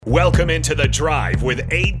Welcome into The Drive with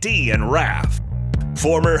AD and Raph.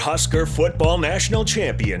 Former Husker football national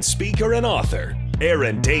champion, speaker, and author,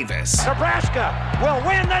 Aaron Davis. Nebraska will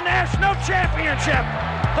win the national championship.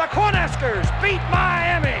 The Cornhuskers beat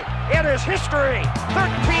Miami. It is history,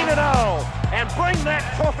 13-0, and bring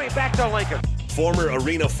that trophy back to Lincoln. Former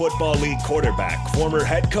Arena Football League quarterback, former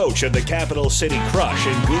head coach of the Capital City Crush,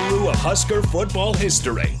 and guru of Husker football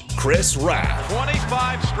history, Chris Raff.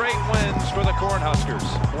 25 straight wins for the Cornhuskers.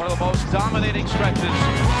 One of the most dominating stretches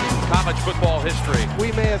in college football history.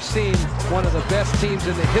 We may have seen one of the best teams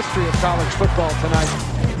in the history of college football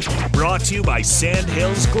tonight. Brought to you by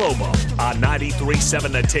Sandhills Global on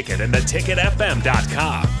 93.7 The Ticket and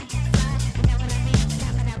theticketfm.com.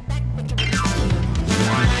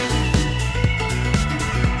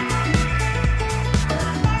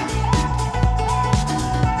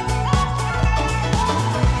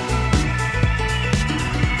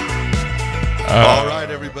 All right,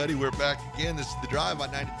 everybody, we're back again. This is The Drive on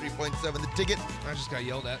 93.7 The Ticket. I just got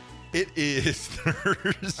yelled at. It is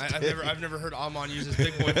Thursday. I've never heard Amon use his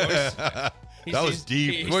big boy voice. That was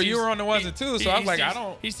deep. Well, you were on the ones and twos, so I was like, I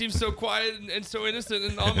don't. He seems so quiet and so innocent,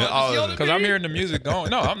 and Amon just yelled at me. Because I'm hearing the music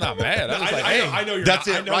going. No, I'm not mad. I was like, hey. I know you're That's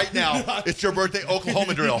not. it right now. It's your birthday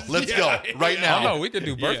Oklahoma drill. Let's go right now. Oh, no, we could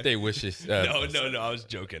do birthday wishes. No, I was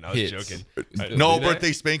joking. No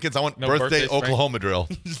birthday spankings. I want birthday Oklahoma drill.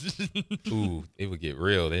 Ooh, it would get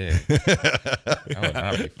real then. That would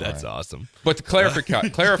not be fun. That's awesome. But to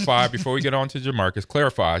clarify before we get on to Jamarcus,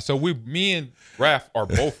 clarify. So me and Raph are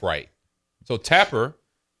both right. So Tapper,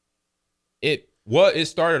 it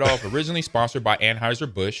started off originally sponsored by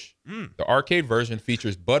Anheuser-Busch. The arcade version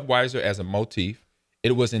features Budweiser as a motif.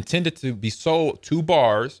 It was intended to be sold to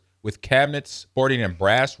bars with cabinets sporting a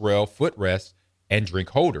brass rail footrests and drink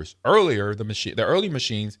holders. Earlier, the early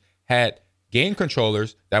machines had game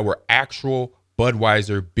controllers that were actual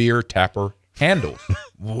Budweiser beer tapper handles,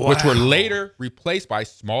 which were later replaced by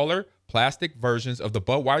smaller plastic versions of the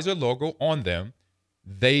Budweiser logo on them.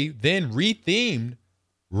 They then rethemed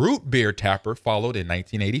Root Beer Tapper, followed in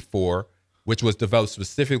 1984, which was developed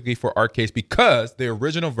specifically for arcades because the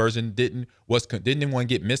original version didn't want to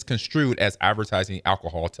get misconstrued as advertising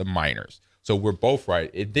alcohol to minors. So we're both right.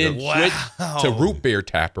 It then switched to Root Beer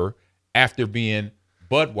Tapper after being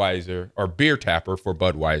Budweiser or Beer Tapper for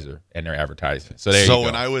Budweiser and their advertising. So there you go.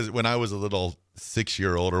 when I was a little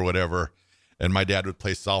 6-year-old or whatever, and my dad would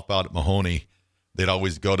play softball at Mahoney, they'd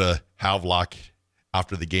always go to Havelock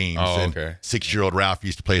after the games. And 6-year-old Ralph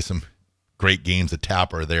used to play some great games at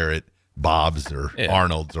Tapper there at Bob's or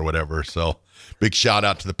Arnold's or whatever. So big shout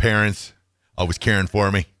out to the parents. Always caring for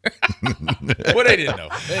me. Well, they didn't know.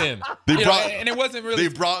 And it wasn't really.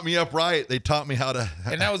 They brought me up right. They taught me how to.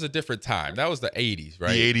 And that was a different time. That was the 80s,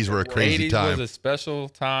 right? The 80s were a crazy time. The 80s was a special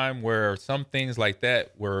time where some things like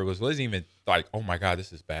that, where it wasn't even like, oh my God,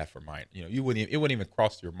 this is bad for mine. It wouldn't even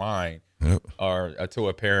cross your mind or to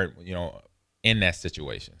a parent, in that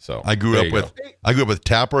situation. So I grew up with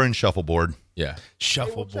Tapper and Shuffleboard. Yeah,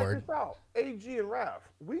 Shuffleboard. AG and Raph,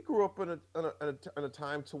 we grew up in a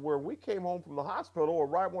time to where we came home from the hospital or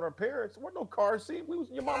arrived with our parents. There was no car seat. We was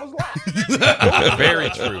in your mama's lap. Very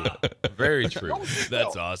true. Very true.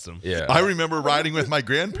 That's awesome. Yeah, I remember riding with my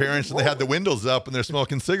grandparents and they had the windows up and they're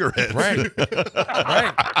smoking cigarettes. Right.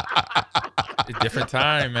 Different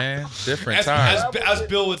time, man. Different time. As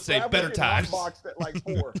Bill would say, better times.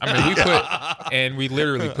 I mean, we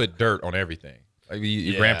literally put dirt on everything. Like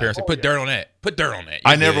your grandparents said, put dirt on that. Put dirt on that.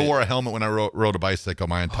 I never wore a helmet when I rode a bicycle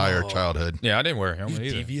my entire childhood. Yeah, I didn't wear a helmet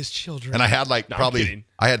either. Devious children. And I had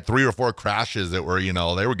I had 3 or 4 crashes that were,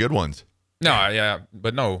 they were good ones. No, yeah,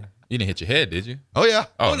 but no, you didn't hit your head, did you? Oh yeah.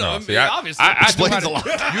 Oh no. See, obviously, explains a lot.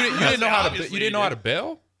 You didn't know how to. You didn't know how to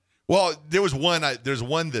bail. Well, there was one. There's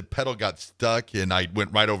one that pedal got stuck, and I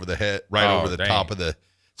went right over the head, over the top of the.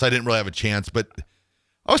 So I didn't really have a chance, but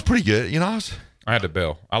I was pretty good. I had to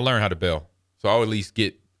bail. I learned how to bail, so I would at least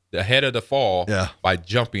get the head of the fall by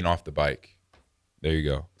jumping off the bike. There you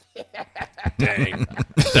go. Dang,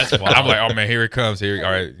 that's wild. I'm like, oh man, here it comes. All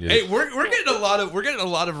right. Yeah. Hey, we're getting a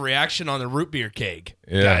lot of reaction on the root beer keg,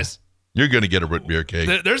 guys. You're gonna get a root beer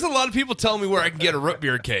keg. There's a lot of people telling me where I can get a root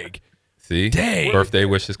beer keg. See, dang, birthday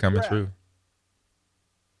wishes coming true.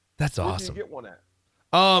 That's awesome. Where do you get one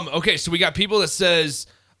at? Okay, so we got people that says,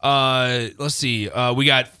 let's see, we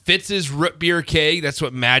got Fitz's root beer keg. That's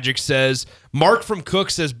what Magic says. Mark from Cook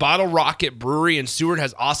says Bottle Rocket Brewery in Seward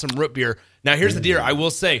has awesome root beer. Now here's the deal. I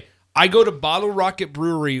will say, I go to Bottle Rocket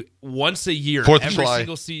Brewery once a year,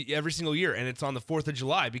 every single year, and it's on the 4th of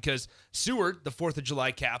July because Seward, the 4th of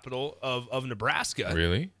July capital of Nebraska,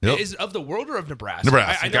 really is of the world or of Nebraska?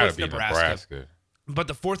 Nebraska, I know it's Nebraska. But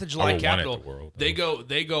the 4th of July capital, they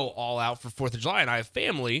go all out for 4th of July, and I have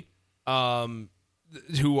family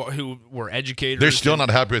who were educators. They're still not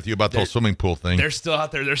happy with you about the whole swimming pool thing. They're still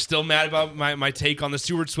out there. They're still mad about my take on the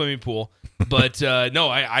Seward swimming pool. But no,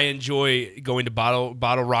 I enjoy going to Bottle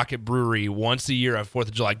Rocket Brewery once a year on 4th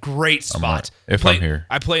of July. Great spot. I'm here.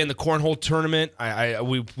 I play in the cornhole tournament.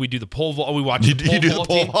 We do the pole vault. We watch the pole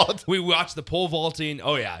pole vault. We watch the pole vaulting.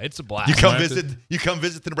 Oh yeah, it's a blast. You come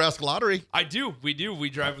visit the Nebraska Lottery. I do. We do. We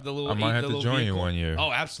drive with the little. I might have to join vehicle. You one year.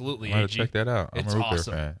 Oh, absolutely. I might check that out. It's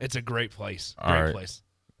awesome. Fan. It's a great place. Great place.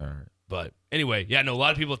 All right. But anyway, yeah, no, a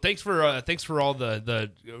lot of people. Thanks for all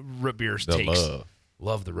the root beers takes.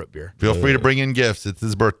 Love the root beer. Feel free to bring in gifts. It's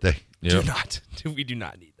his birthday. Yep. We do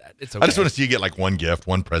not need that. It's okay. I just want to see you get like one gift,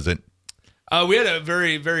 one present. We had a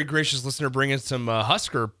very, very gracious listener bring in some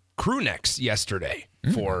Husker crew necks yesterday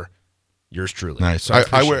for yours truly. Nice. So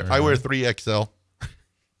I wear 3XL.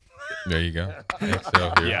 There you go.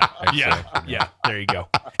 XL here. Yeah. There you go.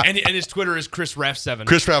 And his Twitter is ChrisRaff7.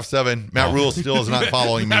 ChrisRaff7. Matt Rule still is not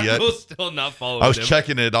following me yet. Matt Rule's still not following. I was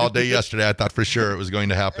checking it all day yesterday. I thought for sure it was going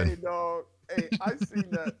to happen. Hey, dog. Hey, I seen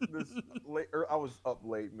that late. I was up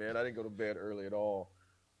late, man. I didn't go to bed early at all.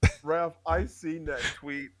 Raph, I seen that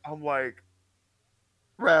tweet. I'm like,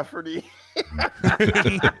 Rafferty.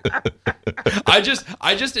 I just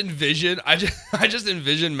envision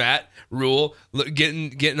Matt Rule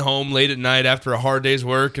getting home late at night after a hard day's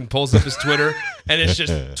work and pulls up his Twitter and it's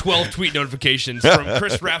just 12 tweet notifications from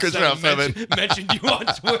Chris Raff7 mentioned you on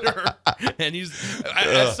Twitter, and he's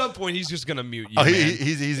at some point he's just gonna mute you. Oh,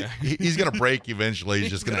 he's gonna break eventually. He's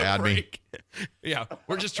just gonna add break. Me. Yeah,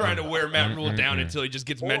 we're just trying to wear Matt Rule down until he just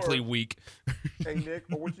gets mentally weak. Hey Nick,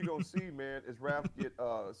 or what you gonna see, man, is Raph get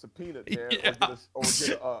subpoenaed, man, or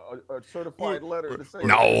get a certified letter to say.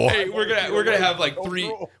 No. Hey, we're gonna have like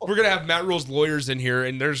we're gonna have Matt Rule's lawyers in here,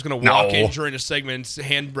 and they're just gonna walk in during a segment,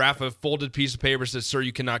 hand Raph a folded piece of paper, says, "Sir,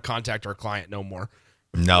 you cannot contact our client no more."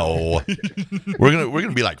 No, we're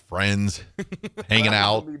gonna be like friends, hanging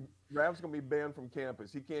out. Raph's gonna be banned from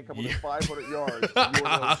campus. He can't come within 500 yards of your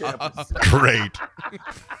own campus. Great,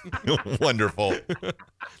 wonderful.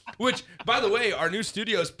 Which, by the way, our new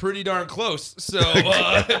studio is pretty darn close, so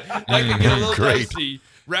that can get a little dicey.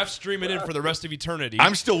 Raph's streaming in for the rest of eternity.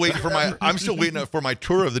 I'm still waiting for my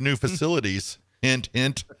tour of the new facilities. Hint,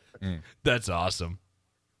 hint. That's awesome.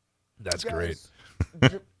 That's great.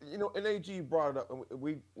 You know, NAG brought it up.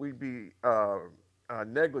 We'd be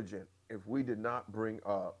negligent if we did not bring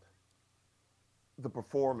up the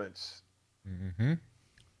performance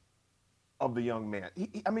of the young man.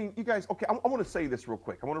 I mean, you guys, okay, I want to say this real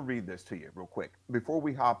quick. I want to read this to you real quick before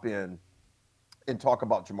we hop in and talk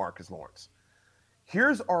about Jamarcus Lawrence.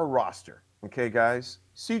 Here's our roster, okay, guys?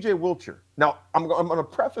 CJ Wilcher. Now, I'm going to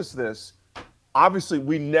preface this. Obviously,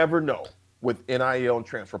 we never know with NIL and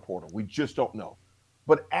transfer portal. We just don't know.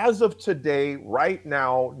 But as of today, right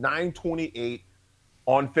now, 9/28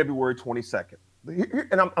 on February 22nd,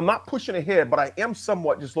 and I'm not pushing ahead, but I am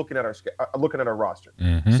somewhat just looking at our roster.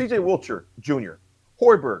 CJ Wilcher, Jr.,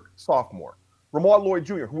 Hoiberg, sophomore, Ramon Lloyd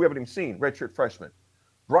Jr., who we haven't even seen, redshirt freshman,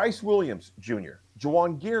 Bryce Williams, Jr.,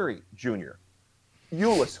 Juwan Gary, Jr.,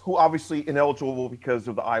 Ulis, who obviously ineligible because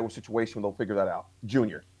of the Iowa situation, they'll figure that out,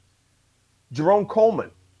 Jr., Jerome Coleman,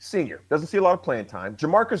 senior, doesn't see a lot of playing time,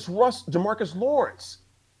 Jamarcus Lawrence,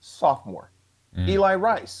 sophomore, Eli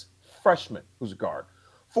Rice, freshman, who's a guard.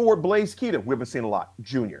 Forward, Blaze Keaton, we haven't seen a lot,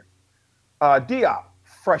 junior. Diop,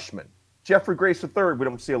 freshman. Jeffrey Grace III, we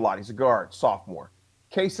don't see a lot. He's a guard, sophomore.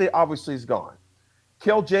 Casey obviously is gone.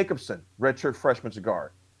 Kel Jacobson, redshirt freshman's a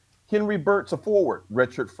guard. Henry Burt's a forward,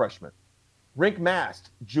 redshirt freshman. Rink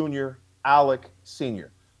Mast, junior. Alec,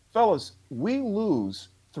 senior. Fellas, we lose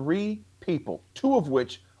 3 people, 2 of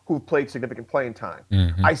which who've played significant playing time.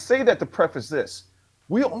 I say that to preface this.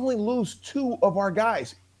 We only lose 2 of our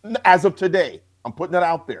guys as of today. I'm putting that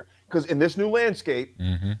out there because in this new landscape,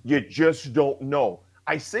 you just don't know.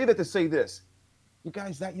 I say that to say this. You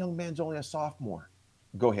guys, that young man's only a sophomore.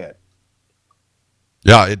 Go ahead.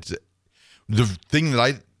 Yeah, it's the thing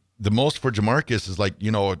that the most for Jamarcus is like, you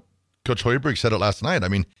know, Coach Hoiberg said it last night. I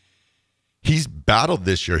mean, he's battled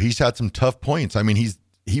this year. He's had some tough points. I mean, he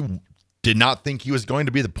did not think he was going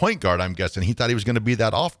to be the point guard, I'm guessing. He thought he was going to be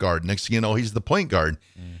that off guard. Next thing you know, he's the point guard.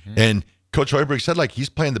 And Coach Hoiberg said like he's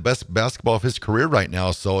playing the best basketball of his career right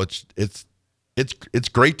now. So it's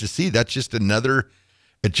great to see. That's just another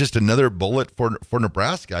bullet for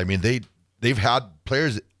Nebraska. I mean, they've had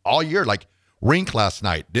players all year, like Rink last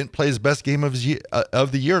night didn't play his best game of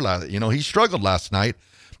the year. You know, he struggled last night,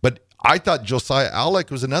 but I thought Josiah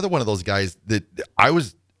Alec was another one of those guys that I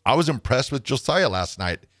was impressed with Josiah last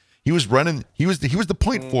night. He was running. He was the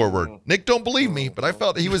point forward. Nick, don't believe me, but I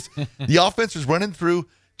felt he was. The offense was running through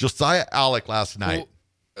Josiah Alec last night.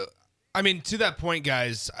 Well, I mean, to that point,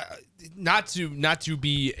 guys, not to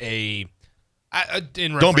be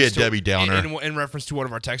don't be a Debbie Downer. In reference to one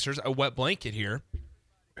of our texters, a wet blanket here.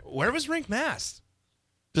 Where was Rink Mast?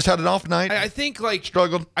 Just had an off night. I think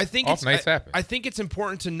struggled. I think off nights happen. I think it's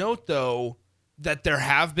important to note though that there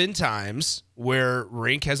have been times where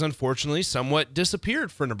Rink has unfortunately somewhat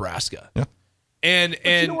disappeared for Nebraska. Yeah. And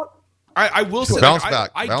you know what? I will say bounce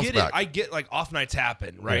back. I Bounce get back. it. I get like off nights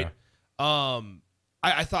happen, right? Yeah.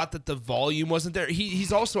 I thought that the volume wasn't there.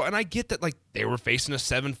 He's also, and I get that like they were facing a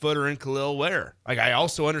 7-footer in Khalil Ware. Like I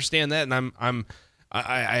also understand that, and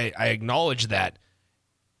I acknowledge that.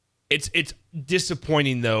 It's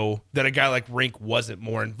disappointing though that a guy like Rink wasn't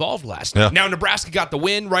more involved last night. Now Nebraska got the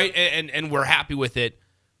win, right, and we're happy with it.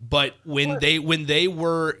 But when they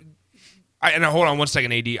were, and hold on one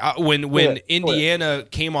second, AD. When Indiana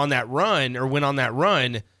came on that run or went on that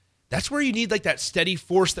run, that's where you need like that steady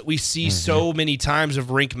force that we see so many times of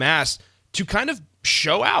Rink Mast to kind of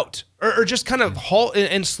show out or just kind of halt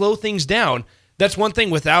and slow things down. That's one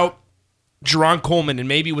thing without Jerron Coleman and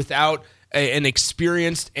maybe without an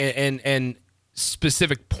experienced and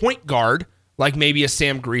specific point guard like maybe a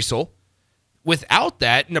Sam Griesel. Without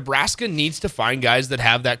that, Nebraska needs to find guys that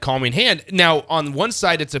have that calming hand. Now, on one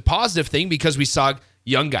side, it's a positive thing because we saw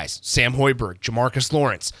young guys, Sam Hoiberg, Jamarcus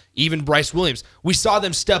Lawrence, even Bryce Williams. We saw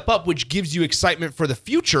them step up, which gives you excitement for the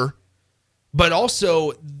future, but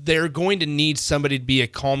also they're going to need somebody to be a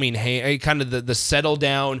calming hand, kind of the settle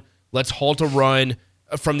down, let's halt a run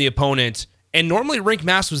from the opponent. And normally Rink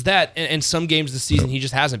Mast was that, and some games this season he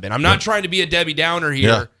just hasn't been. I'm not trying to be a Debbie Downer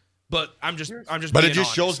here, but I'm just. But it just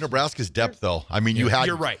honest. shows Nebraska's depth, though. I mean,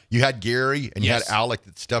 you're right. You had Gary and you had Alec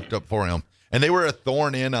that stepped up for him, and they were a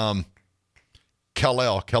thorn in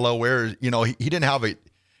Khalil Ware. He didn't have a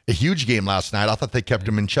huge game last night. I thought they kept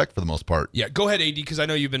him in check for the most part. Yeah, go ahead, AD, because I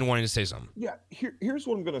know you've been wanting to say something. Yeah, here's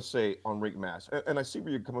what I'm going to say on Rink Mast, and I see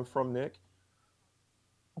where you're coming from, Nick.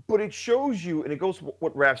 But it shows you, and it goes to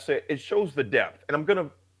what Raph said. It shows the depth, and I'm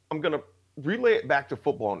gonna relay it back to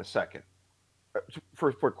football in a second, for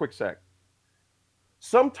a quick sec.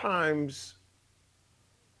 Sometimes,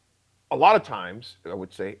 a lot of times, I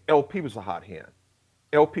would say LP was a hot hand.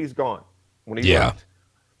 LP's gone when he left.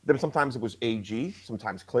 Then sometimes it was AG.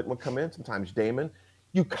 Sometimes Clinton would come in. Sometimes Damon.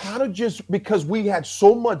 You kind of just because we had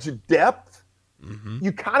so much depth,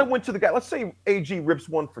 you kind of went to the guy. Let's say AG rips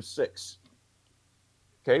 1 for 6.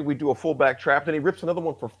 Okay, we do a fullback trap, then he rips another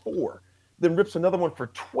one for 4, then rips another one for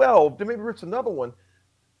 12, then maybe rips another one.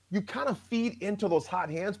 You kind of feed into those hot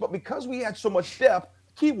hands, but because we had so much depth,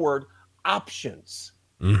 keyword, options.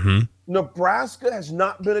 Nebraska has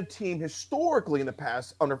not been a team historically in the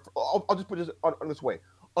past, I'll just put this on this way,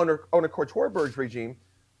 under Coach Hoiberg's regime,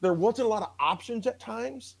 there wasn't a lot of options at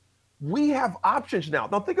times. We have options now.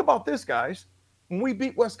 Now think about this, guys. When we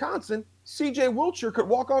beat Wisconsin, C.J. Wiltshire could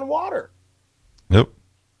walk on water. Yep.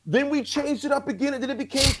 Then we changed it up again, and then it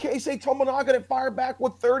became Casey Tominaga that fired back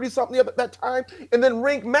with 30-something at that time. And then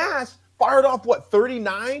Rink Mast fired off,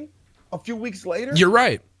 39 a few weeks later? You're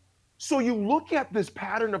right. So you look at this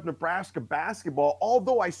pattern of Nebraska basketball,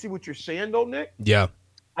 although I see what you're saying, though, Nick. Yeah.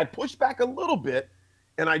 I push back a little bit,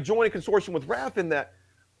 and I join a consortium with Raph in that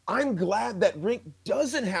I'm glad that Rink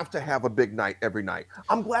doesn't have to have a big night every night.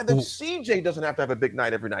 I'm glad that CJ doesn't have to have a big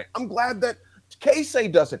night every night. I'm glad that Casey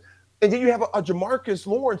doesn't. And then you have a Jamarcus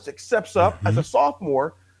Lawrence that steps up as a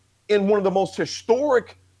sophomore in one of the most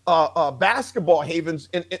historic basketball havens,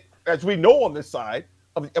 as we know on this side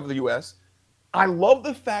of the U.S. I love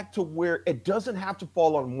the fact to where it doesn't have to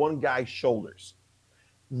fall on one guy's shoulders.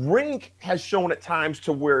 Rink has shown at times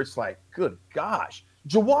to where it's like, good gosh.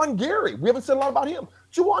 Juwan Gary, we haven't said a lot about him.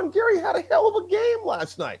 Juwan Gary had a hell of a game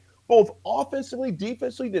last night, both offensively,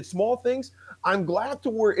 defensively, did small things. I'm glad to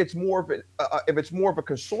where it's more of if it's more of a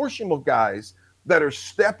consortium of guys that are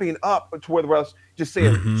stepping up to where the rest just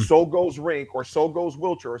saying, so goes Rink, or so goes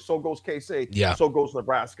Wiltshire, or so goes KC, so goes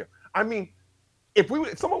Nebraska. I mean, if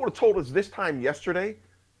someone would have told us this time yesterday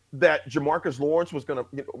that Jamarcus Lawrence was going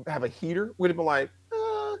to have a heater, we'd have been like,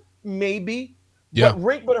 maybe. Yeah. But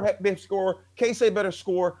Rink better score, KC better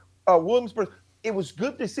score, Williams better. It was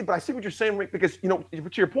good to see, but I see what you're saying, Rink, because, to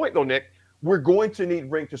your point, though, Nick, we're going to need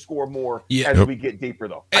Rink to score more as we get deeper,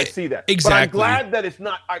 though. I see that. Exactly. But I'm glad that it's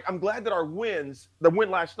not. I'm glad that our wins, the win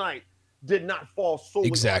last night, did not fall solely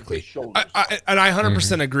on his shoulders. And I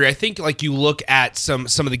 100% agree. I think you look at some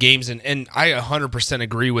of the games, and I 100%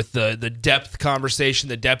 agree with the depth conversation,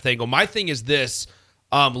 the depth angle. My thing is this: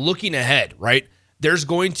 looking ahead, right? there's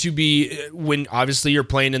going to be, when obviously you're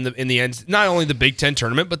playing in the end, not only the Big Ten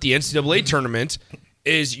tournament, but the NCAA tournament,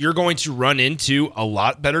 is you're going to run into a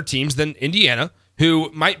lot better teams than Indiana, who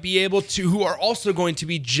might be able to, who are also going to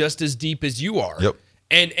be just as deep as you are. Yep.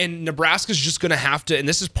 And Nebraska's just going to have to, and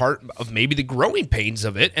this is part of maybe the growing pains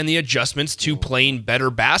of it and the adjustments to playing better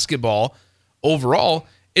basketball overall,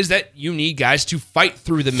 is that you need guys to fight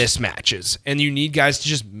through the mismatches, and you need guys to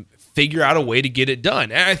just figure out a way to get it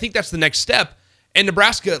done. And I think that's the next step. And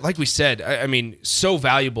Nebraska, like we said, I mean, so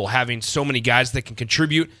valuable having so many guys that can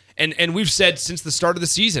contribute. And we've said since the start of the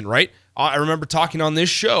season, right? I remember talking on this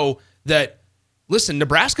show that, listen,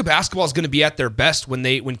 Nebraska basketball is going to be at their best when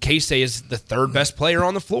Casey is the third best player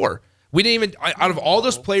on the floor. We didn't even, out of all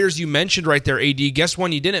those players you mentioned right there, AD, guess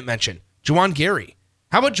one you didn't mention? Juwan Gary.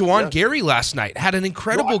 How about Juwan Gary last night? Had an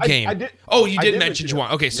incredible game. You did mention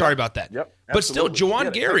Juwan. Okay, sorry about that. Yep, but still,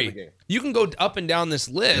 Juwan Gary, you can go up and down this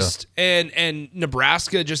list, and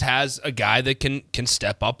Nebraska just has a guy that can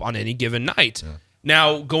step up on any given night. Yeah.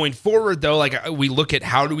 Now, going forward, though, like we look at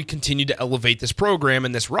how do we continue to elevate this program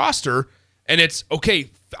and this roster, and it's,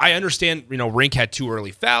 okay, I understand, Rink had 2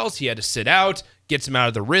 early fouls. He had to sit out, gets him out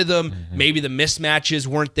of the rhythm. Mm-hmm. Maybe the mismatches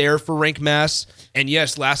weren't there for Rink Mass. And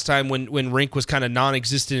yes, last time when Rink was kind of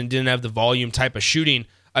non-existent and didn't have the volume type of shooting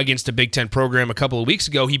against a Big Ten program a couple of weeks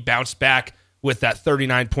ago, he bounced back with that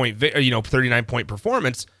 39-point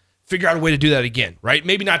performance. Figure out a way to do that again, right?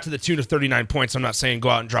 Maybe not to the tune of 39 points. I'm not saying go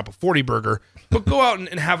out and drop a 40 burger, but go out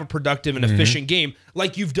and have a productive and efficient game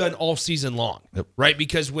like you've done all season long, right?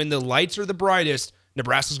 Because when the lights are the brightest,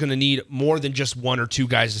 Nebraska's going to need more than just 1 or 2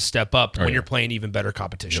 guys to step up when you're playing even better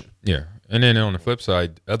competition. Yeah. And then on the flip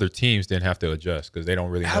side, other teams didn't have to adjust because they don't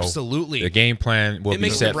really know. The game plan will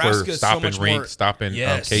be set for stopping Rink, stopping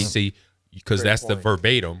Casey, because that's the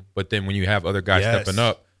verbatim. But then when you have other guys stepping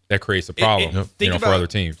up, that creates a problem, for other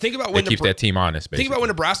teams. Think about when keeps that team honest. Basically. Think about when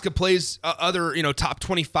Nebraska plays other, top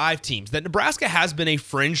 25 teams. That Nebraska has been a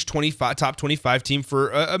fringe top 25 team for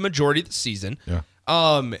a majority of the season. Yeah.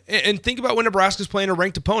 And think about when Nebraska's playing a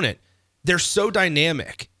ranked opponent. They're so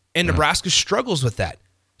dynamic, and Nebraska struggles with that.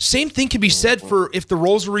 Same thing can be said for if the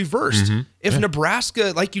roles are reversed. If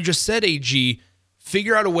Nebraska, like you just said, AG,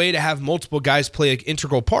 figure out a way to have multiple guys play an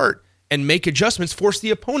integral part and make adjustments, force the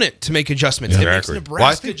opponent to make adjustments. It makes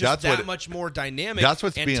Nebraska just that much more dynamic. That's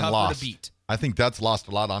what's and being tougher lost. To beat. I think that's lost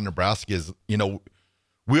a lot on Nebraska. Is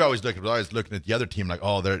we're always looking at the other team like,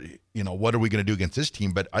 oh, they're what are we going to do against this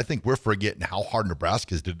team? But I think we're forgetting how hard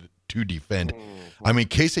Nebraska is to defend. I mean,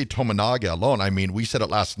 Casey Tominaga alone. I mean, we said it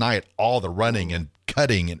last night. All the running and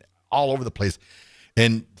cutting and all over the place.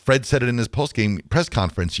 And Fred said it in his post-game press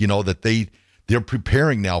conference. That they're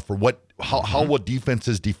preparing now for how will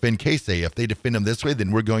defenses defend Casey? If they defend him this way,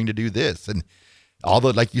 then we're going to do this. And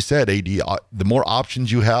although, like you said, AD, the more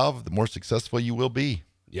options you have, the more successful you will be.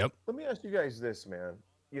 Yep. Let me ask you guys this, man.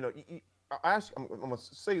 I'm going to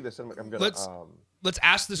say this, and I'm going to let's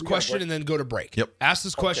ask this question and then go to break. Yep. Ask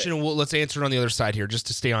this question and let's answer it on the other side here, just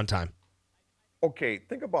to stay on time. Okay,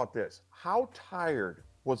 think about this. How tired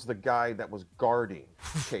was the guy that was guarding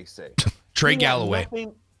Casey? Trey Galloway.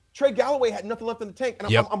 Trey Galloway had nothing left in the tank.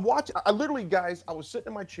 And I'm watching. I literally, guys, I was sitting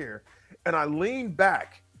in my chair, and I leaned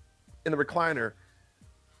back in the recliner.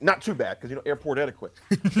 Not too bad, because, airport etiquette.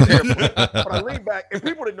 But I leaned back, and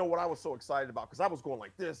people didn't know what I was so excited about, because I was going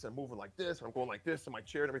like this and moving like this, and I'm going like this in my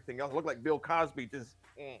chair and everything else. I looked like Bill Cosby, just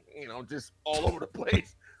all over the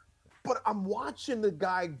place. But I'm watching the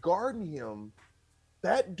guy guarding him.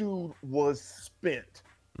 That dude was spent.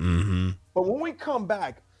 But when we come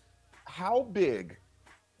back, how big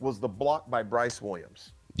was the block by Bryce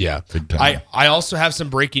Williams? Yeah. I also have some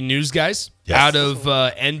breaking news, guys, out of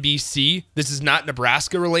NBC. This is not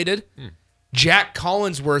Nebraska related. Jack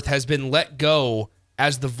Collinsworth has been let go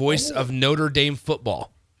as the voice of Notre Dame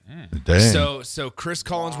football. Dang. So Chris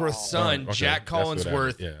Collinsworth's son, Jack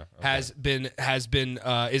Collinsworth,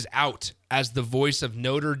 is out as the voice of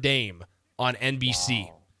Notre Dame on NBC.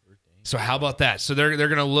 Wow. So how about that? So they're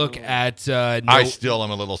going to look at. I still am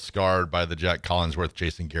a little scarred by the Jack Collinsworth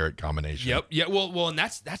Jason Garrett combination. Yep. Yeah. Well, and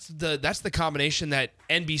that's the combination that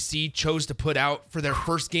NBC chose to put out for their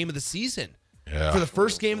first game of the season. Yeah. For the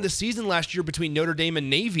first game of the season last year between Notre Dame and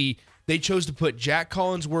Navy, they chose to put Jack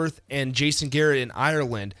Collinsworth and Jason Garrett in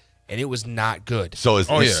Ireland, and it was not good. So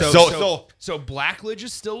Blackledge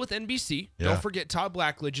is still with NBC. Yeah. Don't forget Todd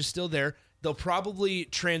Blackledge is still there. They'll probably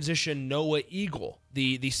transition Noah Eagle,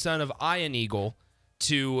 the son of Ian Eagle,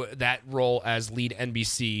 to that role as lead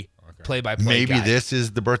NBC play-by-play Maybe guy. this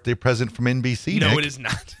is the birthday present from NBC. No, Nick. it is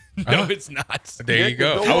not. No, it's not. There you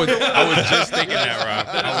go. I was just thinking that, Rob.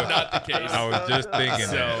 That is not the case. I was just thinking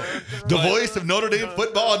that. The voice of Notre Dame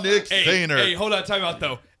football, Nick Sainer. Hey, hold on, time out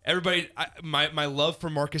though. Everybody, my love for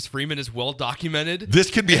Marcus Freeman is well documented. This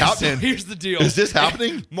could be happening. So here's the deal. Is this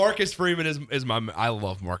happening? Marcus Freeman is my. I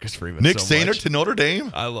love Marcus Freeman. Nick so Sainer much. to Notre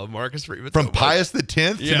Dame? I love Marcus Freeman. From so much. Pius X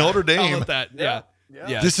to Notre Dame. How about that? Yeah.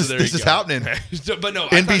 This is happening. But no,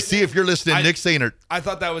 NBC, if you're listening, Nick Sainer. I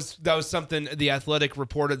thought that was something the Athletic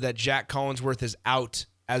reported, that Jack Collinsworth is out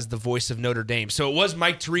as the voice of Notre Dame. So it was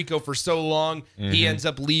Mike Tirico for so long. Mm-hmm. He ends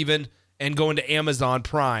up leaving and going to Amazon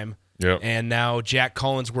Prime. Yep. And now Jack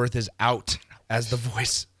Collinsworth is out as the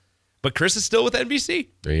voice. But Chris is still with NBC.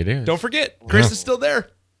 There it is. Don't forget, Chris is still there.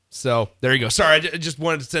 So there you go. Sorry, I just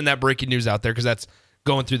wanted to send that breaking news out there because that's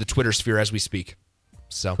going through the Twitter sphere as we speak.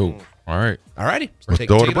 So Cool. All right. All righty. Let's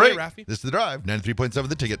throw it a away, break. Rafi. This is The Drive, 93.7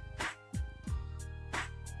 The Ticket.